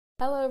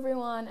Hello,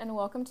 everyone, and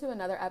welcome to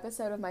another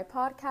episode of my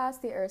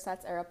podcast, the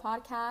Ersatz Era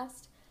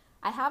Podcast.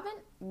 I haven't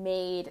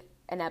made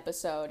an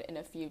episode in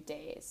a few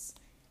days.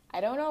 I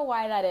don't know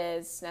why that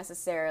is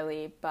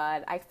necessarily,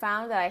 but I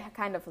found that I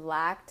kind of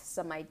lacked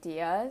some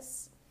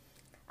ideas.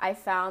 I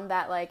found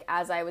that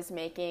as I was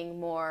making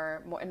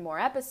more and more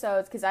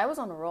episodes, because I was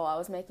on a roll, I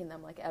was making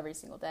them every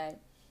single day.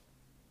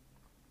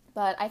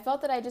 But I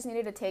felt that I just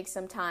needed to take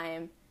some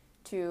time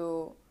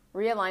to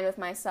realign with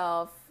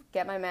myself,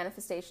 get my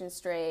manifestation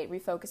straight,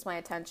 refocus my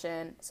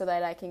attention so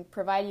that I can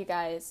provide you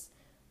guys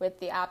with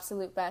the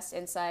absolute best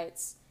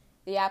insights,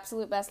 the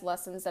absolute best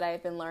lessons that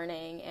I've been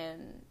learning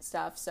and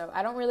stuff. So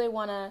I don't really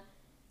want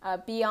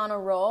to be on a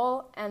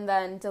roll and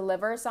then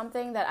deliver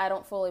something that I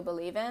don't fully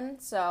believe in.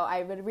 So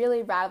I would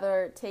really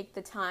rather take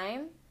the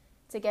time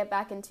to get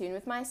back in tune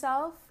with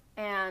myself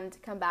and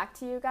come back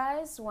to you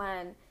guys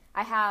when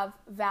I have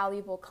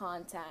valuable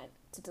content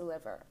to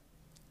deliver.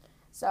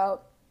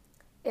 So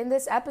in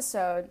this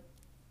episode,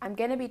 I'm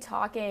going to be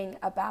talking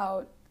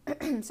about,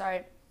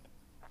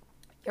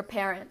 your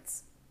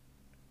parents.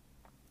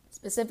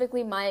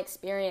 Specifically, my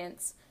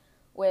experience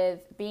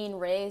with being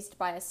raised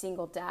by a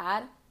single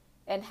dad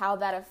and how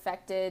that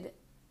affected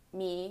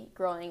me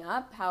growing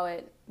up, how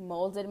it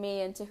molded me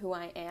into who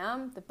I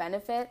am, the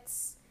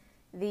benefits,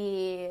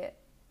 the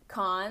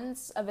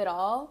cons of it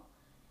all.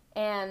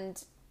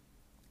 And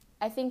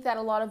I think that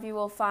a lot of you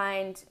will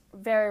find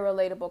very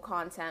relatable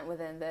content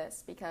within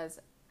this because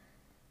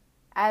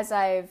as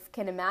I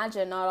can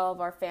imagine, not all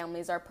of our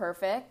families are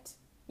perfect.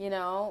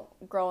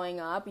 Growing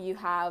up, you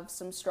have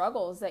some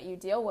struggles that you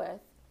deal with.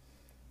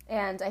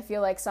 And I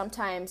feel like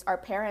sometimes our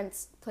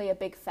parents play a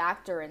big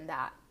factor in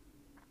that.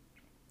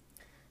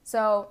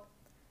 So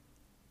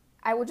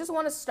I would just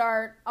want to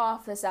start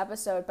off this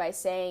episode by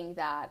saying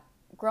that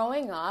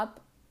growing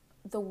up,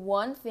 the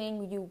one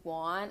thing you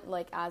want,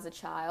 as a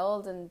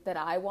child, and that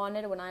I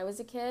wanted when I was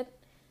a kid,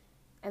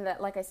 and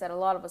that, like I said, a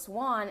lot of us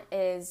want,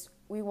 is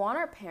we want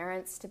our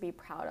parents to be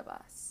proud of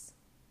us.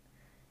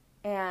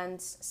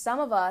 And some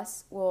of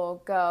us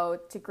will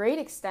go to great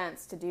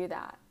extents to do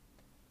that.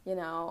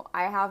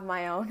 I have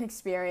my own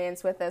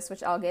experience with this,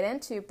 which I'll get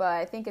into, but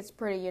I think it's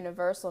pretty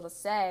universal to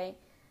say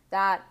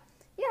that,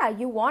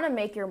 you want to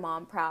make your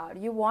mom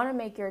proud. You want to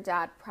make your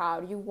dad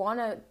proud. You want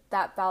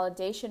that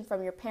validation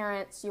from your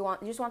parents. You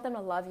just want them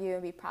to love you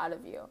and be proud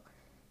of you,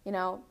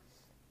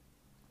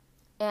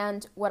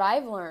 And what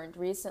I've learned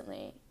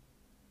recently,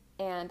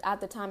 and at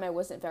the time I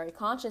wasn't very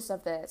conscious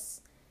of this,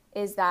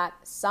 is that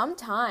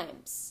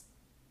sometimes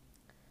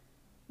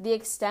the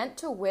extent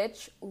to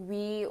which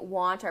we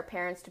want our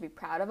parents to be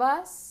proud of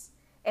us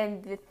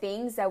and the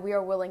things that we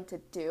are willing to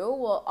do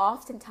will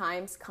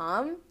oftentimes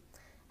come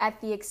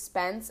at the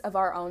expense of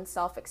our own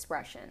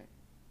self-expression.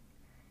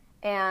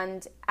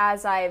 And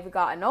as I've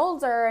gotten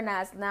older and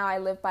as now I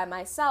live by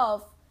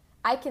myself,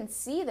 I can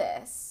see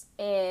this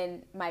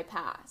in my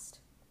past.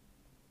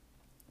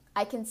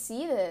 I can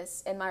see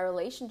this in my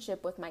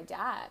relationship with my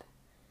dad.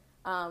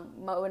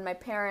 When my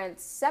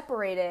parents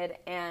separated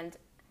and,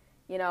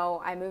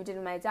 I moved in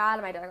with my dad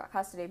and my dad got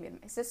custody of me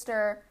and my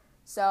sister.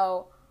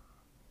 So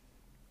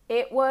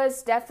it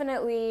was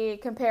definitely,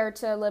 compared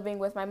to living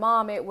with my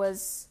mom, it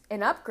was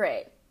an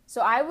upgrade.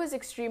 So I was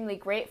extremely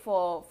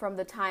grateful from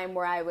the time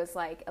where I was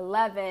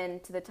 11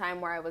 to the time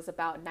where I was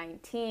about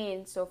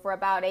 19. So for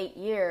about 8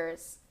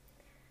 years,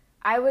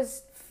 I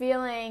was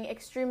feeling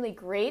extremely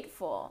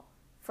grateful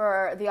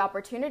for the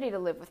opportunity to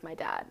live with my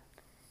dad,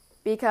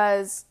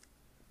 because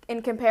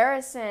in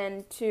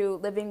comparison to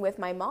living with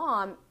my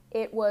mom,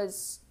 it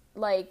was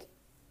the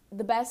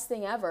best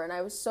thing ever, and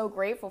I was so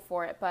grateful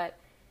for it. But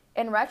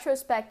in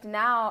retrospect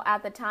now,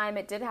 at the time,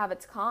 it did have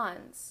its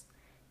cons,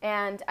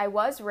 and I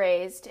was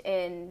raised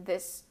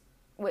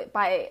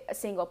by a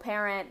single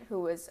parent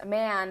who was a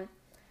man,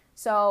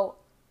 so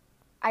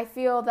I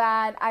feel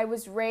that I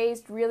was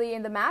raised really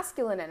in the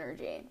masculine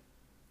energy.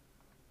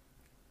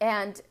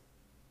 And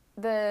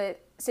the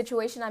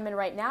situation I'm in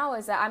right now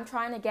is that I'm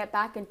trying to get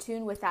back in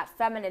tune with that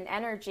feminine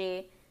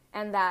energy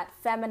and that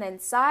feminine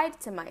side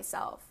to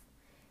myself.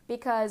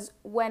 Because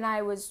when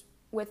I was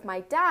with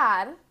my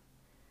dad,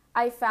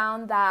 I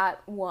found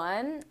that,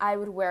 one, I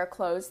would wear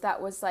clothes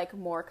that was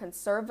more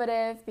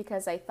conservative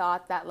because I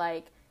thought that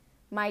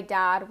my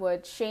dad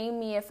would shame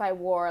me if I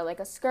wore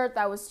a skirt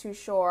that was too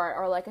short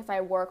or if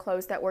I wore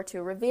clothes that were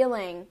too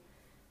revealing.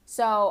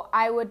 So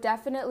I would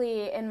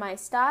definitely, in my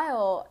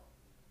style,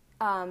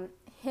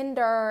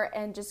 hinder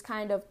and just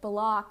kind of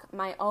block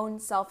my own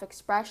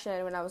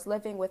self-expression when I was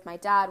living with my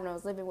dad, when I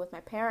was living with my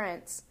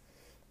parents.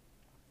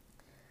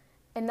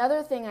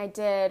 Another thing I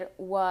did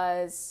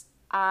was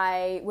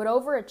I would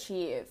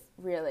overachieve,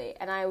 really,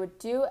 and I would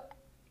do,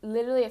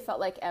 literally it felt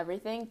like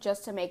everything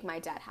just to make my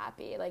dad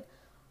happy.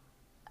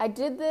 I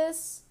did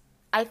this,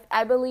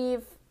 I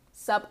believe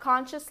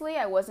subconsciously.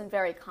 I wasn't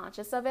very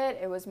conscious of it.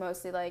 It was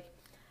mostly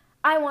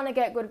I want to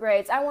get good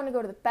grades, I want to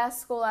go to the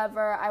best school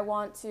ever, I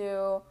want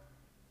to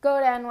go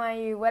to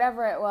NYU,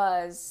 whatever it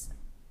was,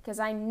 because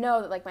I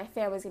know that my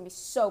family's going to be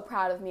so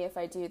proud of me if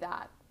I do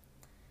that.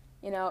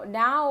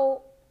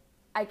 Now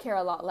I care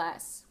a lot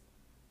less.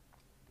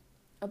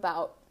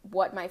 about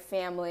what my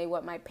family,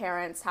 what my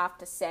parents have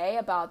to say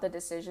about the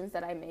decisions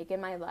that I make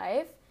in my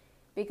life,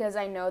 because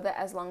I know that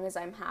as long as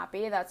I'm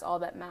happy, that's all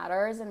that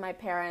matters, and my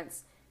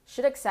parents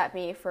should accept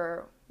me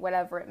for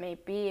whatever it may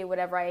be,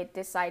 whatever I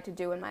decide to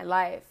do in my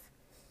life.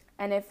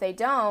 And if they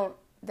don't,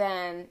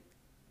 then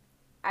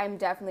I'm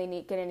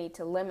definitely going to need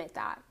to limit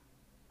that.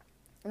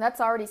 And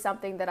that's already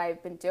something that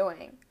I've been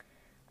doing,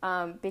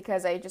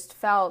 because I just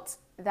felt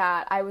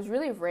that I was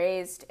really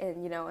raised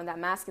in, in that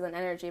masculine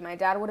energy. My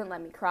dad wouldn't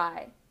let me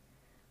cry.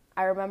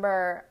 I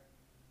remember,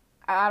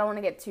 I don't want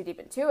to get too deep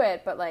into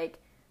it, but like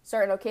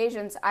certain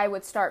occasions I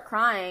would start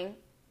crying,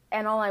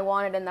 and all I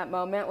wanted in that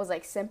moment was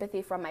like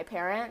sympathy from my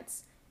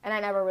parents, and I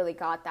never really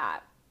got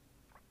that,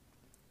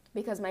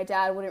 because my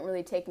dad wouldn't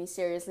really take me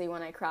seriously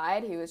when I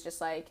cried. He was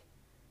just like,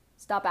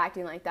 stop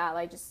acting like that,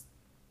 like just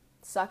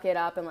suck it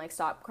up and like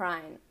stop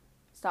crying,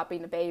 stop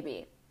being a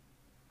baby.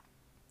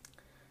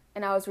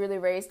 And I was really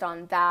raised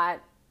on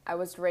that. I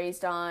was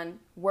raised on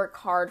work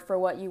hard for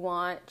what you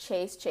want,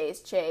 chase,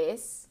 chase,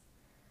 chase,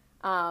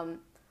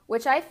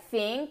 which I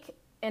think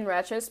in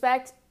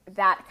retrospect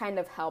that kind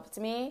of helped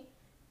me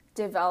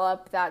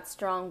develop that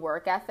strong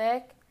work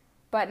ethic.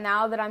 But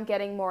now that I'm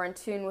getting more in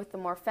tune with the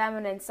more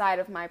feminine side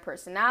of my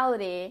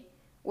personality,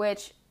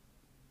 which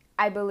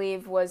I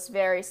believe was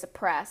very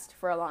suppressed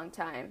for a long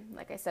time,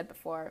 like I said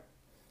before.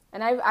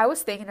 And I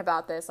was thinking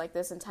about this like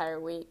this entire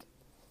week.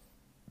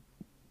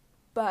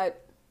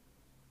 But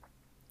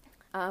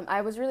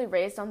I was really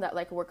raised on that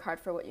like work hard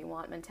for what you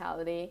want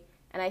mentality.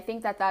 And I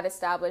think that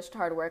established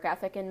hard work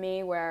ethic in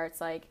me, where it's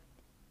like,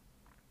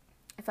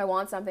 if I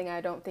want something,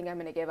 I don't think I'm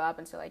going to give up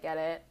until I get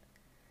it.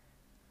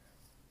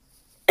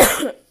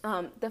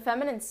 The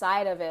feminine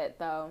side of it,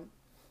 though,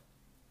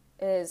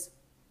 is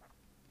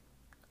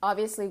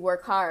obviously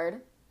work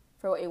hard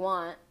for what you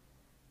want,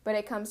 but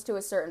it comes to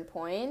a certain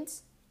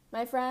point,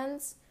 my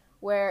friends,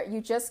 where you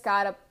just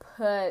got to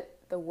put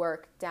the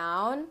work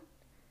down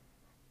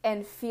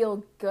and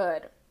feel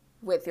good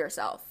with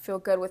yourself. Feel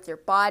good with your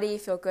body,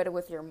 feel good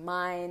with your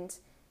mind.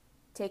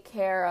 Take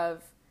care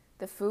of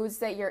the foods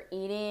that you're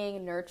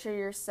eating, nurture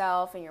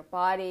yourself and your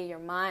body, your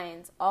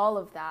mind, all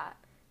of that.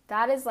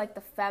 That is like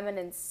the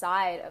feminine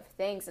side of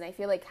things. And I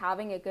feel like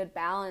having a good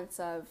balance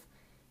of,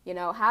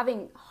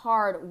 having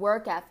hard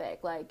work ethic,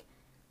 like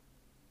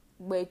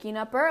waking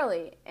up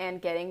early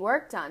and getting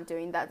work done,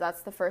 doing that.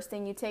 That's the first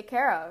thing you take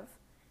care of.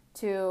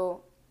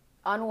 To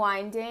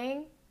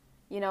unwinding,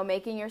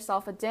 making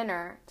yourself a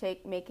dinner.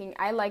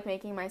 I like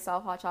making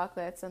myself hot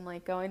chocolates and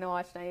like going to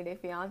watch 90 Day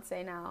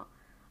Fiancé now.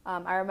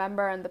 I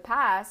remember in the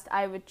past,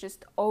 I would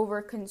just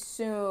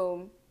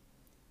overconsume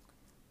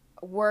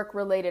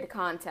work-related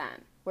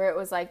content, where it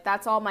was like,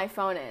 that's all my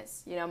phone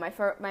is.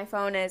 My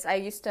phone is, I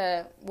used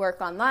to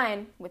work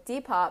online with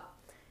Depop,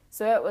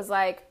 so it was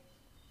like,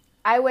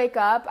 I wake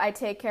up, I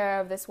take care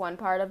of this one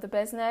part of the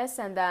business,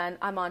 and then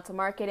I'm on to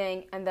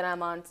marketing, and then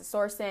I'm on to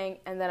sourcing,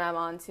 and then I'm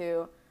on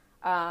to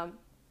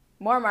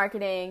more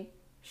marketing,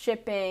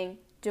 shipping,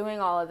 doing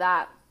all of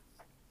that.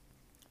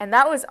 And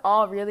that was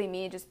all really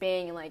me just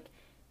being like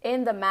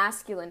in the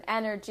masculine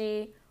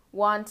energy,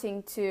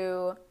 wanting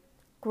to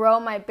grow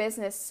my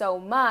business so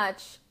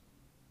much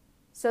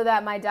so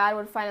that my dad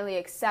would finally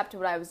accept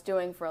what I was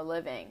doing for a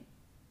living.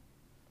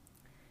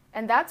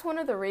 And that's one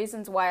of the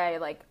reasons why I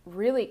like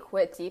really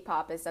quit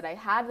Depop, is that I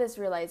had this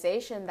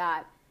realization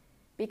that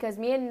because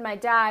me and my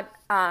dad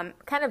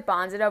kind of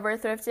bonded over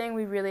thrifting,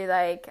 we really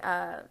like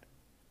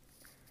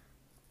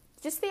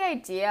just the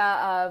idea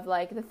of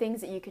like the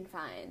things that you can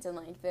find, and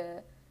like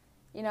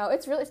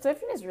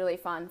thrifting is really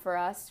fun for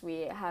us.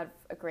 We have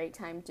a great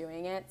time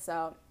doing it.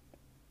 So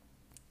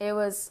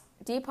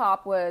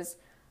Depop was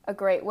a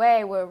great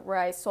way where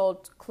I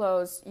sold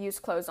clothes,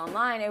 used clothes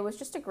online. It was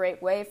just a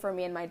great way for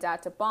me and my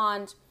dad to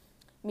bond,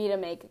 me to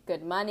make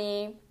good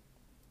money.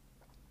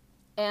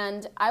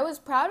 And I was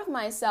proud of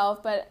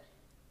myself, but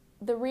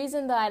the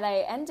reason that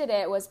I ended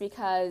it was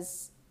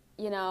because,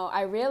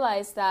 I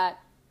realized that,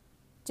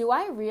 do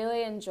I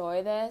really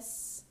enjoy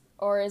this?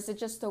 Or is it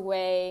just a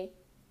way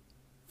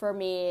for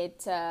me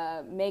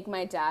to make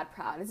my dad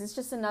proud? Is this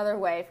just another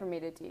way for me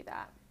to do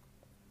that?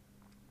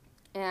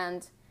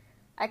 And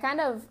I kind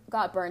of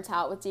got burnt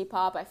out with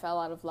Depop. I fell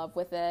out of love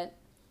with it.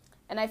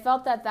 And I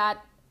felt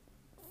that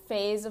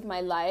phase of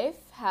my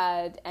life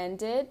had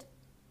ended.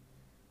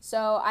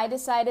 So I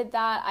decided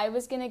that I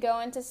was going to go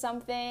into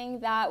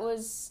something that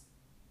was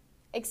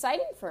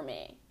exciting for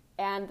me.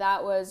 And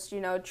that was,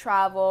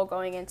 travel,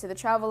 going into the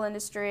travel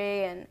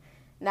industry. And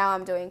now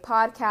I'm doing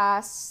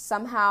podcasts.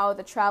 Somehow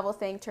the travel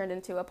thing turned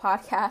into a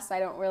podcast. I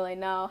don't really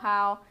know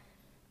how.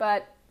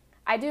 But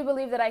I do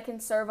believe that I can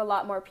serve a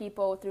lot more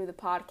people through the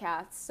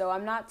podcast. So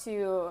I'm not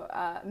too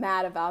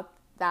mad about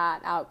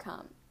that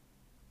outcome.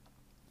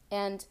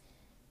 And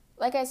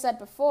like I said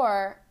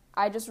before,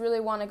 I just really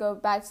want to go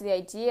back to the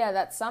idea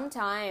that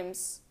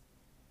sometimes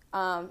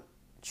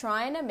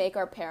trying to make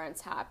our parents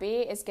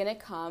happy is going to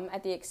come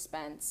at the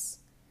expense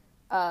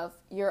of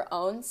your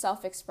own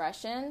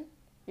self-expression,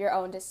 your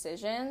own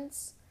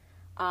decisions,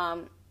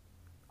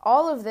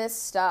 all of this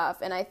stuff.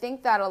 And I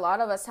think that a lot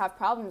of us have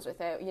problems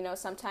with it. You know,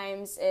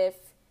 sometimes if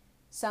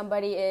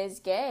somebody is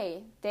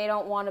gay, they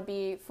don't want to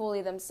be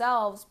fully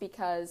themselves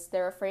because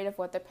they're afraid of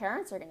what their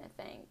parents are going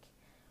to think.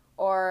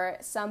 Or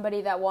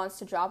somebody that wants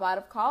to drop out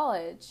of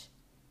college,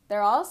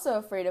 they're also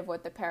afraid of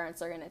what the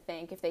parents are going to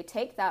think. If they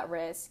take that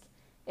risk,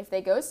 if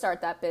they go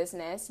start that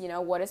business, you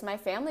know, what is my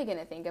family going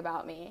to think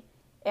about me?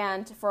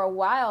 And for a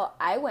while,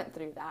 I went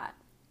through that,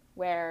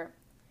 where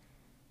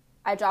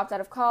I dropped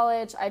out of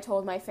college. I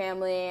told my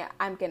family,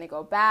 I'm going to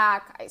go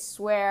back. I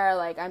swear,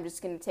 like, I'm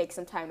just going to take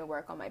some time to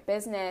work on my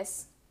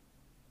business.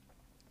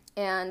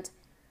 And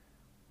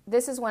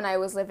this is when I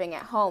was living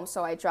at home,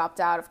 so I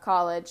dropped out of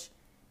college.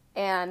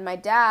 And my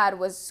dad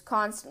was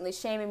constantly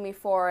shaming me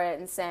for it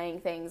and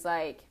saying things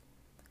like,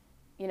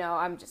 you know,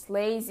 I'm just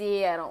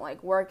lazy. I don't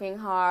like working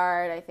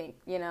hard. I think,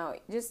 you know,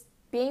 just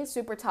being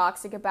super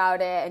toxic about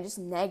it and just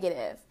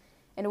negative.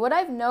 And what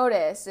I've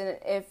noticed, and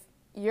if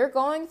you're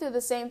going through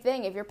the same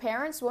thing, if your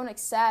parents won't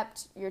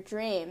accept your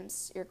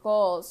dreams, your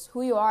goals,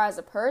 who you are as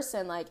a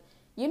person, like,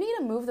 you need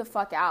to move the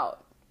fuck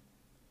out.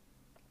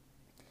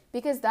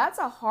 Because that's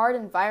a hard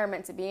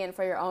environment to be in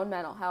for your own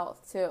mental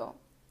health, too.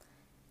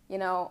 You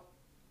know,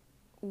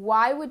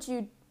 why would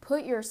you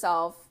put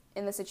yourself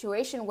in the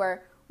situation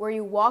where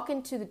you walk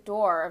into the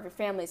door of your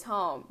family's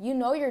home, you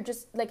know you're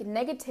just, like,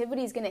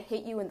 negativity is going to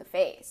hit you in the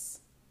face.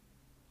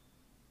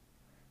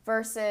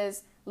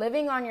 Versus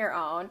living on your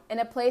own in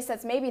a place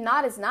that's maybe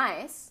not as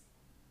nice.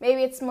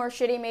 Maybe it's more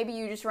shitty, maybe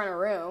you just rent a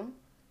room.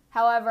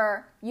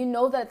 However, you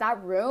know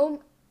that room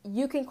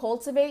you can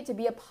cultivate to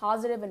be a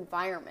positive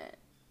environment.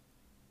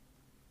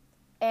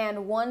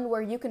 And one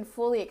where you can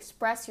fully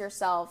express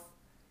yourself.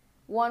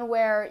 One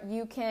where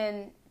you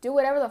can do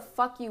whatever the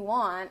fuck you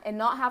want and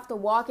not have to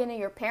walk into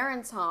your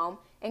parents' home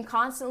and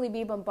constantly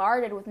be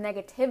bombarded with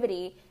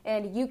negativity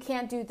and you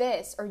can't do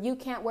this or you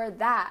can't wear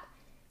that.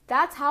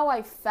 That's how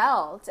I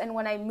felt. And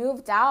when I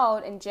moved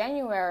out in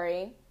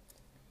January,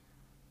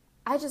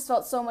 I just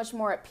felt so much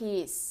more at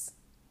peace.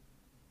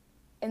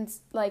 And,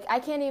 like, I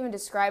can't even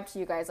describe to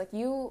you guys. Like,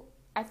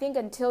 I think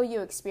until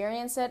you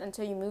experience it,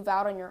 until you move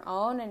out on your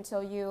own,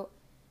 until you,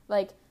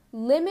 like,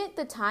 limit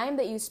the time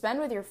that you spend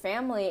with your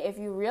family, if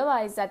you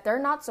realize that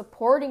they're not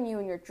supporting you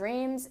in your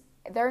dreams,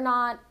 they're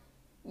not,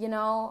 you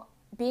know,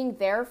 being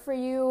there for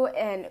you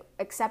and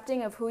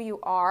accepting of who you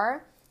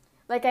are.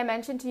 Like I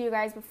mentioned to you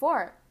guys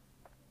before,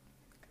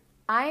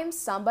 I am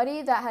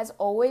somebody that has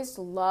always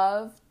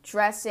loved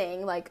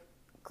dressing, like,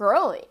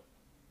 girly.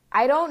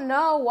 I don't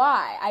know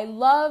why. I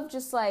love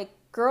just, like,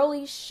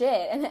 girly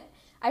shit. And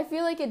I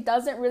feel like it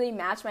doesn't really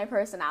match my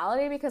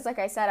personality because, like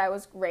I said, I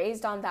was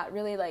raised on that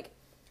really, like,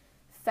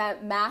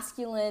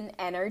 masculine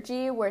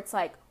energy where it's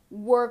like,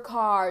 work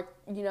hard,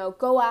 you know,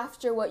 go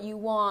after what you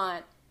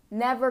want,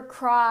 never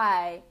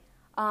cry.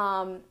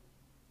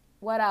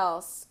 What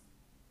else?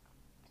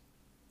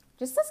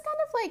 Just this kind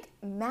of, like,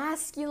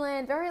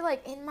 masculine, very,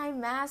 like, in my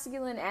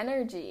masculine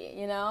energy,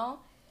 you know?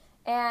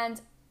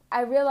 And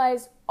I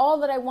realized all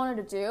that I wanted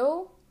to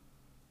do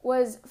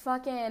was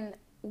fucking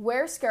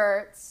wear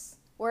skirts,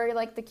 wear,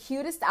 like, the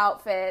cutest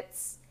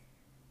outfits,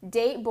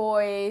 date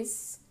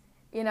boys,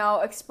 you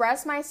know,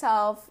 express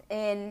myself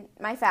in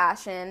my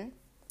fashion.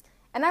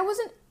 And I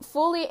wasn't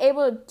fully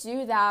able to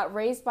do that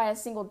raised by a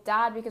single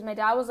dad because my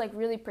dad was, like,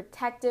 really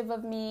protective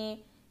of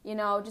me, you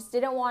know, just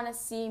didn't want to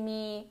see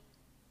me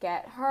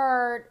get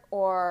hurt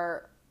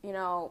or, you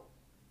know,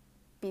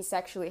 be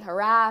sexually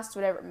harassed,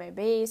 whatever it may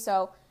be.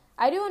 So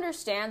I do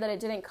understand that it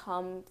didn't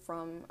come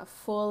from a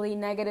fully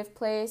negative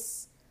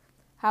place.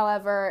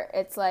 However,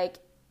 it's like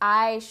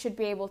I should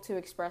be able to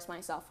express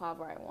myself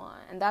however I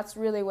want. And that's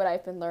really what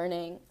I've been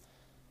learning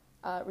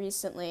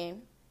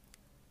recently.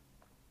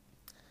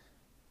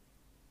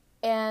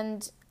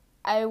 And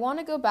I want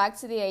to go back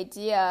to the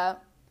idea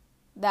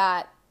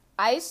that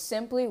I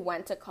simply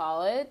went to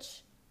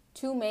college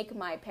to make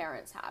my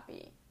parents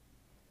happy,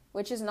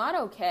 which is not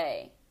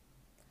okay.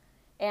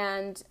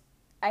 And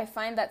I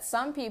find that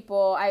some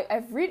people,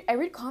 I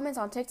read comments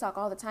on TikTok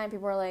all the time.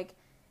 People are like,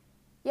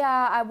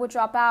 yeah, I would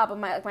drop out,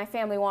 but my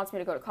family wants me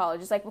to go to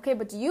college. It's like, okay,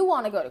 but do you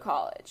want to go to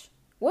college?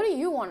 What do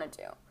you want to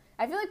do?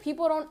 I feel like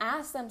people don't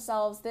ask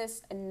themselves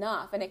this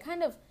enough. And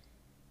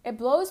it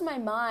blows my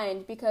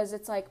mind because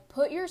it's like,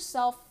 put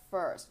yourself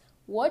first.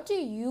 What do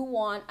you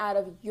want out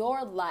of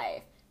your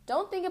life?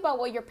 Don't think about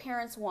what your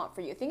parents want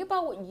for you. Think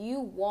about what you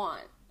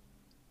want.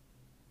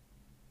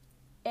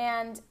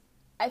 And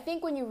I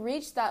think when you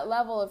reach that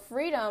level of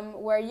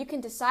freedom where you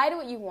can decide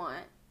what you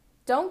want,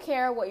 don't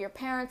care what your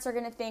parents are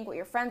going to think, what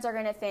your friends are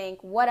going to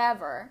think,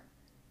 whatever,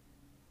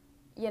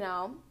 you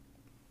know,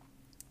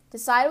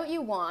 decide what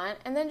you want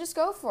and then just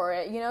go for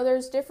it. You know,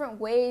 there's different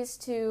ways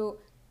to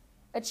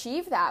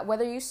achieve that.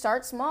 Whether you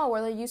start small,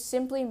 whether you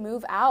simply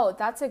move out,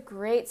 that's a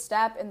great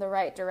step in the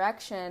right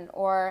direction.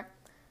 Or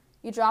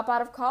you drop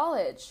out of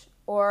college,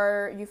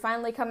 or you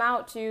finally come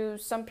out to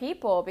some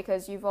people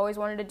because you've always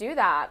wanted to do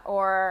that,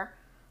 or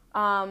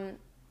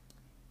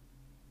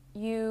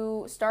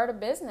you start a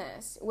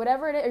business,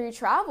 whatever it is, or you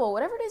travel,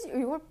 whatever it is,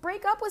 you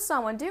break up with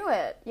someone, do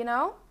it, you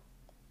know?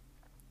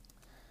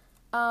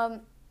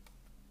 Um,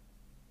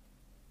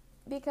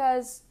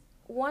 because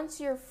once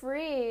you're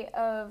free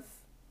of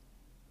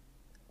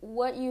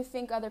what you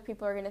think other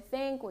people are going to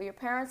think, what your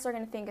parents are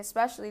going to think,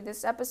 especially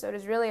this episode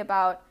is really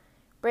about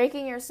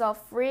breaking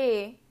yourself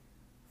free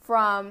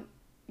from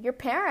your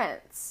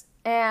parents.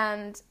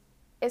 And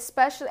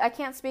especially, I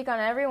can't speak on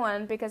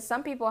everyone because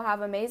some people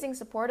have amazing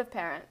supportive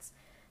parents.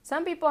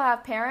 Some people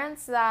have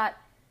parents that,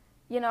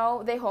 they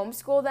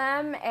homeschool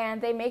them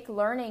and they make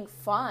learning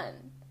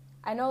fun.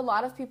 I know a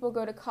lot of people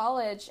go to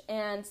college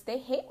and they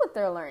hate what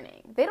they're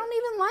learning. They don't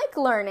even like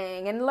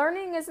learning, and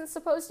learning isn't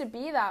supposed to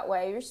be that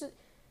way.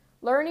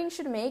 Learning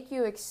should make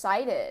you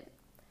excited.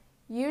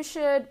 You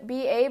should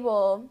be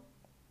able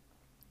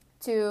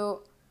to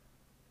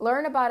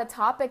learn about a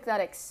topic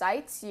that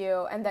excites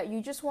you and that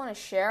you just want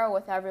to share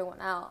with everyone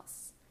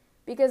else.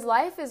 Because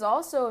life is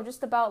also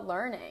just about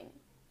learning.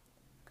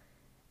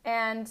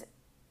 And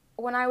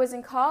when I was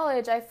in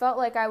college, I felt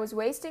like I was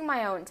wasting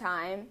my own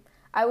time.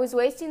 I was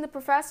wasting the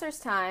professor's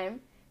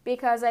time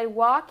because I'd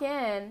walk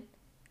in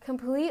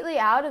completely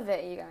out of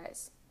it, you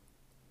guys.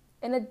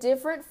 In a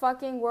different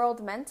fucking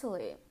world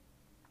mentally.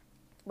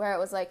 Where it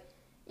was like,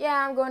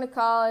 yeah, I'm going to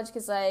college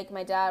because,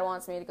 my dad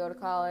wants me to go to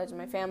college and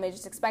my family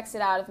just expects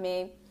it out of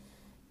me.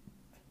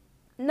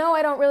 No,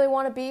 I don't really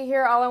want to be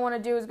here. All I want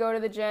to do is go to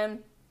the gym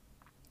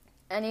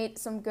and eat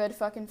some good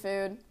fucking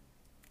food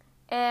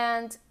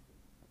and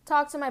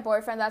talk to my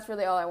boyfriend. That's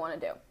really all I want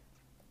to do,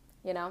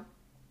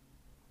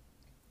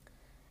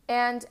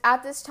 And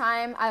at this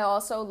time, I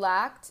also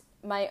lacked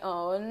my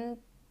own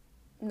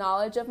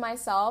knowledge of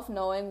myself,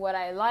 knowing what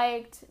I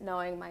liked,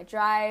 knowing my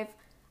drive.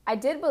 I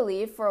did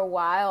believe for a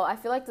while, I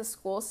feel like the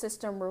school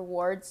system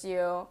rewards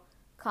you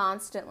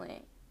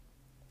constantly,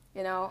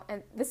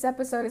 and this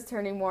episode is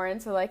turning more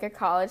into a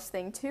college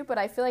thing too, but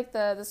I feel like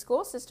the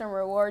school system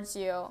rewards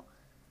you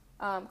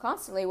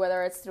constantly,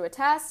 whether it's through a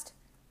test,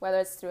 whether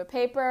it's through a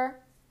paper.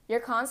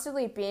 You're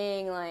constantly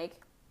being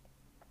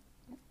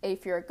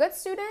if you're a good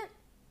student,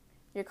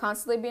 you're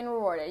constantly being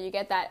rewarded. You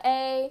get that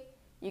A,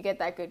 you get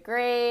that good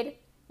grade,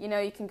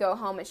 you can go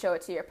home and show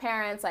it to your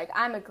parents,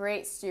 I'm a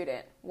great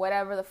student,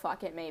 whatever the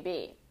fuck it may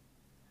be.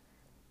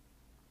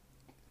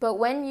 But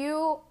when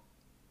you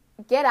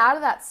get out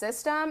of that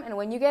system and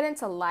when you get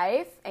into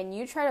life and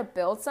you try to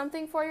build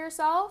something for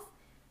yourself,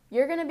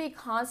 you're going to be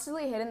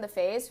constantly hit in the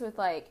face with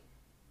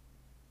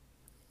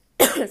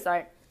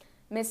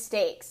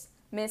mistakes.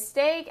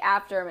 Mistake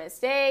after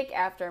mistake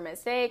after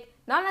mistake.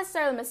 Not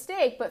necessarily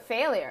mistake, but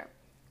failure.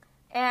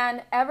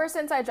 And ever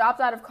since I dropped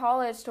out of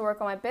college to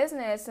work on my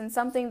business, and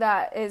something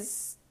that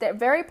is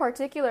very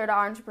particular to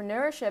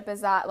entrepreneurship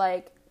is that,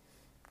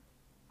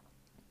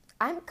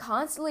 I'm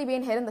constantly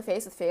being hit in the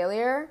face with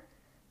failure,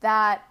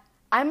 that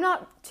I'm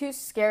not too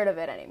scared of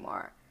it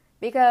anymore.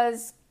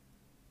 Because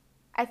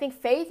I think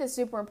faith is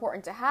super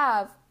important to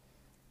have,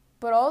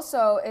 but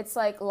also it's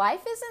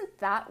life isn't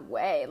that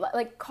way.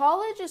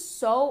 College is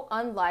so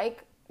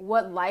unlike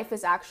what life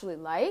is actually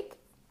like.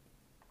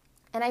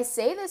 And I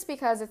say this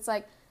because it's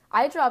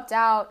I dropped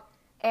out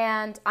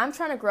and I'm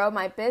trying to grow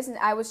my business.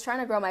 I was trying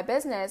to grow my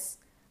business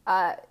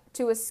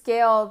to a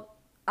scale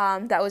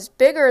that was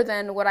bigger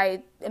than what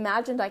I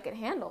imagined I could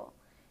handle.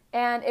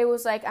 And it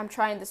was I'm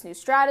trying this new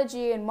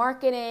strategy in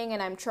marketing,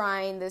 and I'm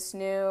trying this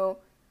new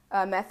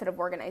method of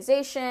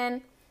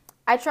organization.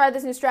 I tried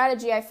this new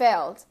strategy, I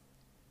failed.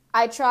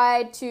 I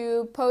tried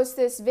to post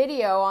this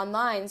video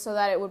online so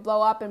that it would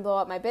blow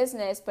up my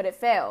business, but it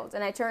failed.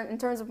 And in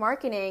terms of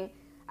marketing,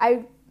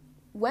 I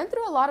went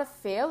through a lot of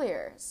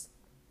failures.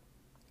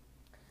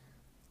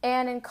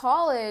 And in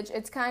college,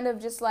 it's kind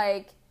of just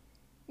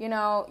you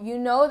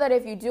know that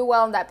if you do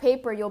well in that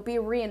paper, you'll be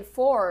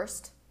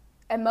reinforced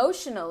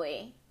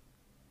emotionally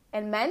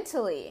and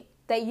mentally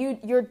that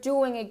you're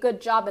doing a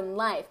good job in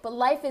life. But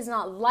life is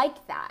not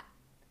like that.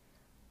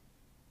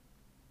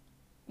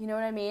 You know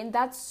what I mean?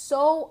 That's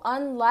so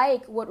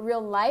unlike what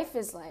real life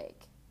is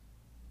like.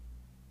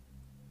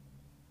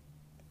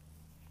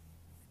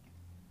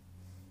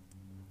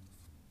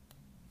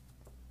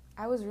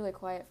 I was really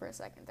quiet for a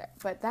second there.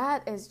 But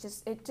that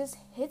is it just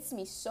hits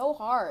me so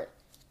hard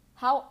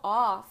how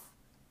off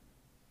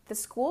the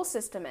school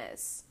system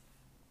is.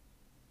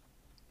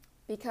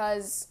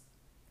 Because,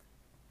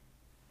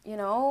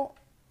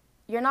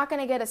 you're not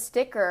going to get a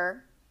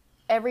sticker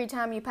every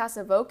time you pass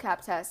a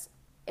vocab test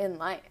in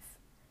life.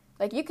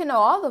 You can know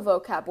all the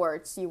vocab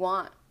words you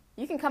want.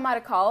 You can come out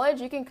of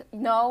college, you can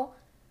know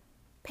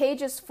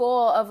pages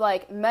full of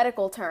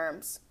medical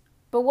terms.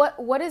 But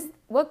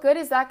what good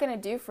is that going to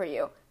do for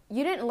you?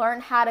 You didn't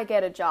learn how to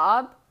get a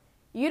job.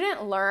 You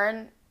didn't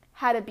learn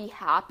how to be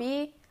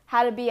happy,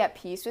 how to be at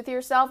peace with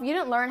yourself. You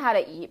didn't learn how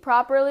to eat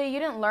properly. You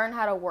didn't learn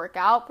how to work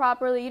out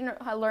properly. You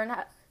didn't learn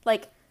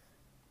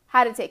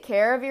how to take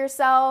care of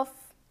yourself.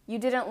 You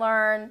didn't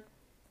learn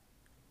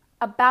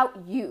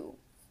about you.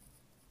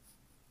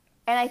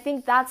 And I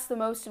think that's the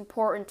most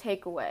important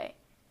takeaway,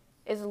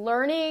 is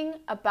learning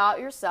about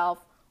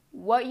yourself,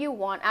 what you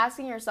want,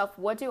 asking yourself,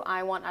 what do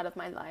I want out of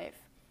my life?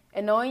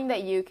 And knowing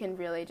that you can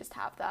really just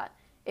have that.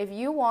 If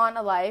you want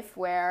a life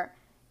where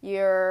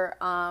you're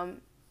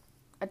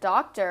a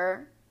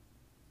doctor,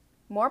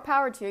 more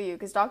power to you,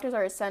 because doctors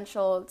are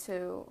essential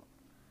to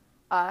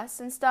us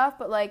and stuff,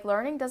 but like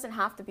learning doesn't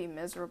have to be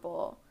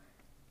miserable.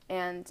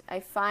 And I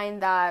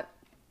find that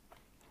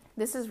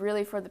this is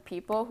really for the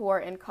people who are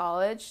in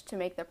college to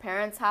make their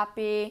parents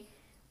happy,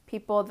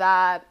 people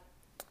that,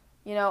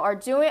 you know,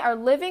 are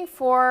living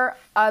for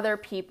other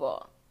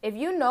people. If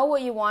you know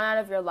what you want out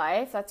of your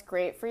life, that's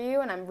great for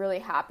you, and I'm really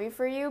happy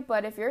for you.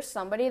 But if you're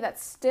somebody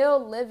that's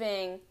still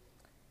living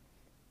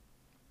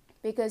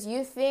because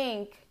you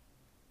think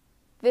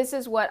this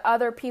is what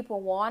other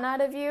people want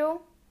out of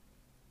you,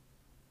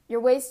 you're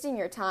wasting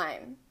your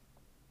time.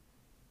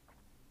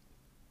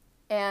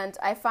 And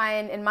I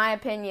find, in my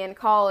opinion,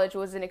 college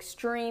was an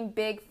extreme,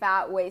 big,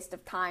 fat waste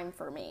of time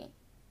for me.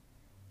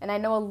 And I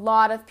know a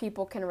lot of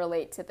people can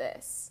relate to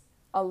this.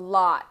 A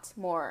lot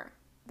more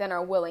than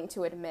are willing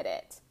to admit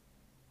it.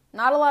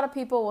 Not a lot of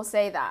people will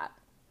say that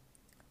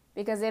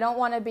because they don't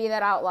want to be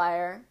that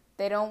outlier.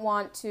 They don't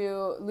want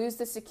to lose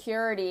the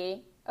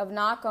security of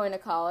not going to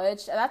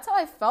college. That's how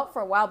I felt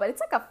for a while, but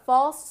it's like a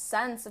false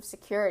sense of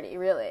security,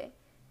 really.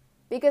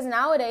 Because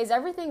nowadays,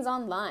 everything's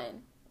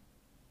online.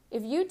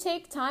 If you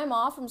take time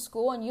off from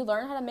school and you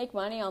learn how to make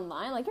money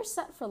online, like, you're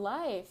set for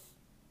life.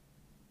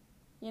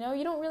 You know,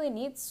 you don't really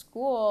need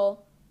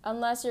school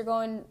unless you're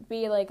going to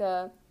be like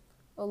a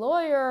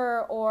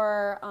lawyer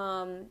or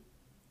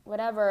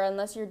whatever,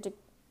 unless your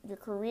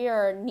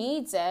career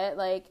needs it.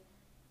 Like,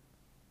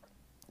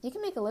 you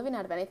can make a living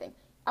out of anything.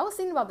 I was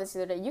thinking about this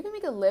the other day. You can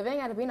make a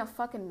living out of being a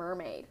fucking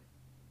mermaid.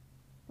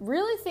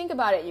 Really think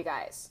about it, you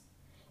guys.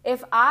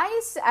 If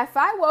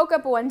I woke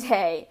up one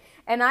day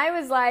and I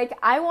was like,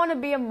 I want to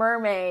be a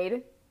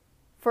mermaid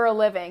for a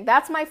living,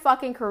 that's my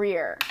fucking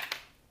career.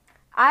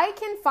 I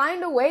can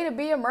find a way to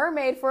be a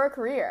mermaid for a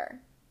career.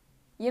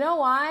 You know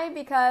why?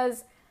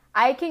 Because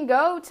I can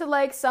go to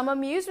like some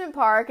amusement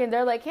park and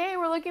they're like, hey,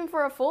 we're looking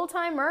for a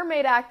full-time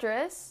mermaid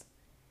actress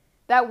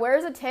that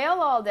wears a tail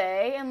all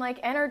day and like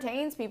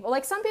entertains people.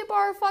 Like, some people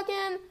are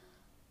fucking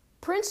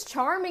Prince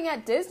Charming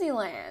at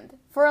Disneyland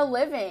for a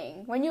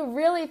living when you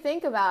really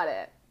think about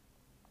it.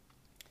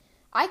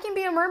 I can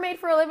be a mermaid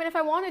for a living if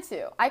I wanted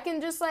to. I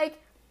can just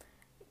like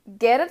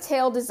get a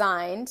tail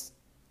designed,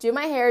 do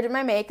my hair, do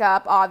my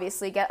makeup,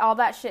 obviously, get all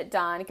that shit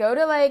done, go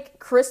to like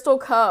Crystal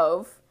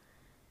Cove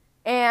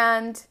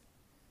and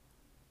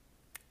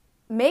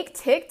make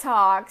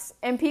TikToks,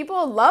 and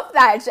people love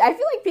that. I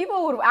feel like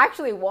people would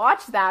actually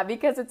watch that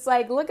because it's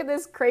like, look at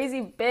this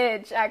crazy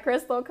bitch at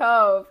Crystal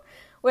Cove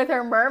with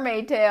her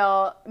mermaid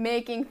tail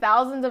making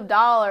thousands of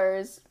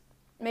dollars,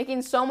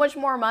 making so much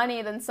more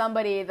money than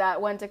somebody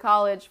that went to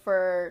college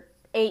for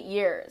 8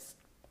 years.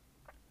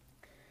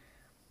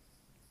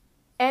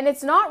 And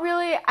it's not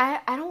really,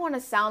 I don't want to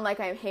sound like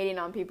I'm hating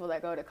on people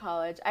that go to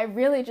college. I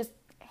really just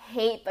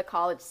hate the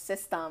college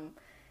system.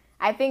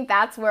 I think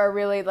that's where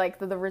really like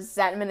the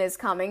resentment is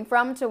coming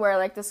from, to where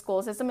like the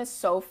school system is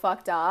so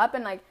fucked up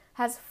and like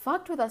has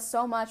fucked with us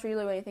so much,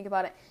 really, when you think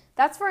about it.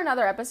 That's for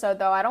another episode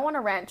though. I don't want to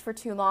rant for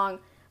too long.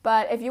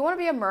 But if you want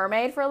to be a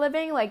mermaid for a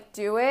living, like,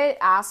 do it.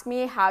 Ask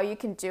me how you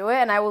can do it,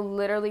 and I will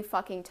literally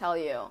fucking tell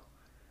you.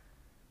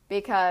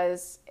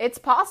 Because it's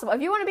possible.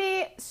 If you want to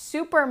be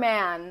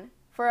Superman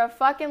for a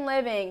fucking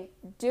living,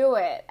 do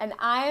it. And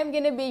I am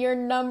going to be your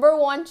number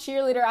one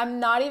cheerleader. I'm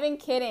not even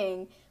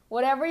kidding.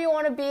 Whatever you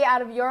want to be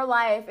out of your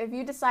life, if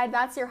you decide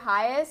that's your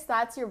highest,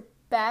 that's your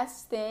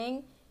best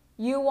thing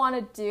you want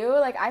to do,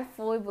 like, I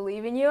fully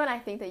believe in you, and I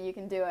think that you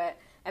can do it.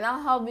 And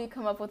I'll help you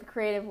come up with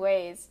creative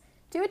ways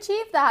to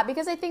achieve that,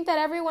 because I think that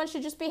everyone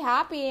should just be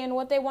happy in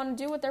what they want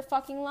to do with their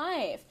fucking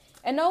life.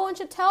 And no one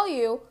should tell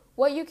you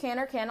what you can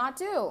or cannot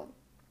do.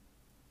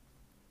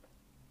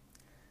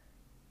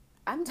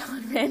 I'm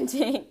done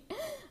ranting.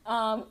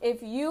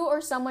 If you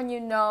or someone you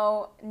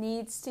know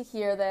needs to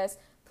hear this,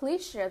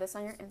 please share this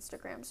on your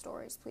Instagram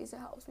stories. Please, it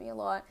helps me a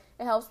lot.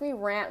 It helps me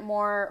rant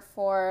more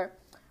for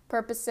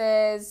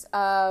purposes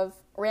of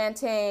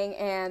ranting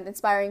and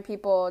inspiring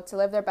people to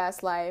live their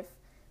best life.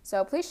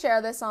 So please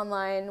share this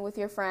online with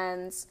your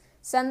friends.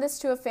 Send this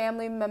to a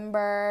family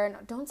member. No,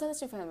 don't send this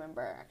to a family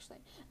member, actually.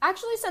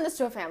 Actually, send this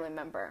to a family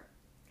member.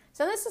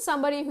 Send this to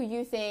somebody who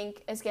you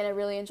think is going to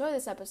really enjoy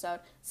this episode.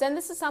 Send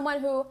this to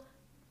someone who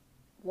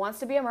wants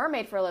to be a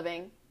mermaid for a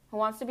living, who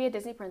wants to be a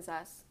Disney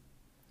princess,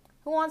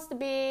 who wants to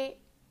be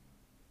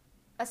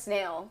a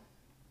snail.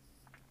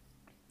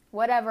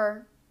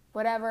 Whatever,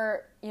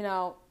 you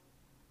know.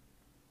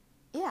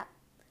 Yeah.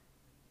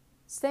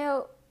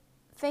 So,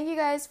 thank you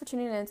guys for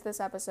tuning in to this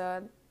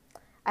episode.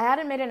 I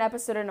hadn't made an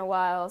episode in a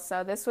while,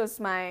 so this was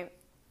my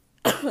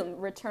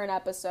return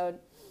episode.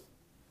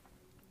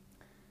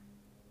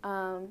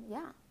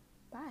 Yeah.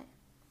 Bye.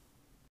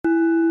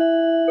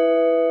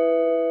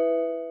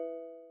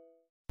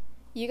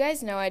 You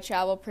guys know I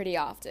travel pretty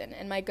often,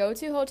 and my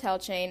go-to hotel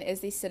chain is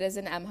the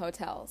Citizen M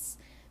Hotels.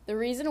 The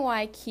reason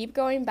why I keep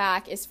going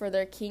back is for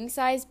their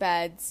king-size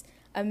beds,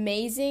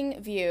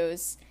 amazing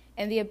views,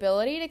 and the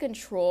ability to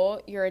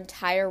control your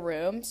entire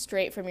room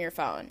straight from your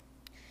phone.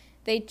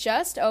 They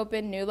just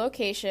opened new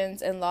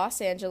locations in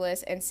Los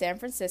Angeles and San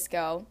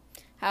Francisco,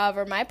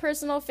 However, my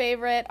personal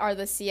favorite are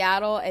the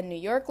Seattle and New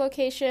York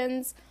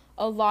locations.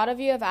 A lot of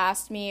you have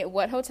asked me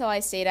what hotel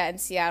I stayed at in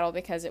Seattle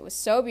because it was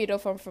so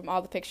beautiful from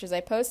all the pictures I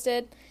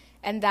posted,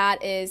 and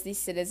that is the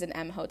Citizen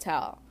M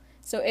Hotel.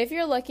 So if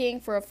you're looking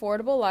for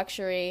affordable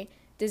luxury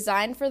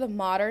designed for the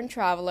modern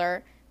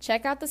traveler,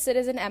 check out the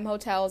Citizen M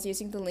hotels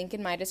using the link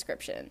in my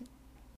description.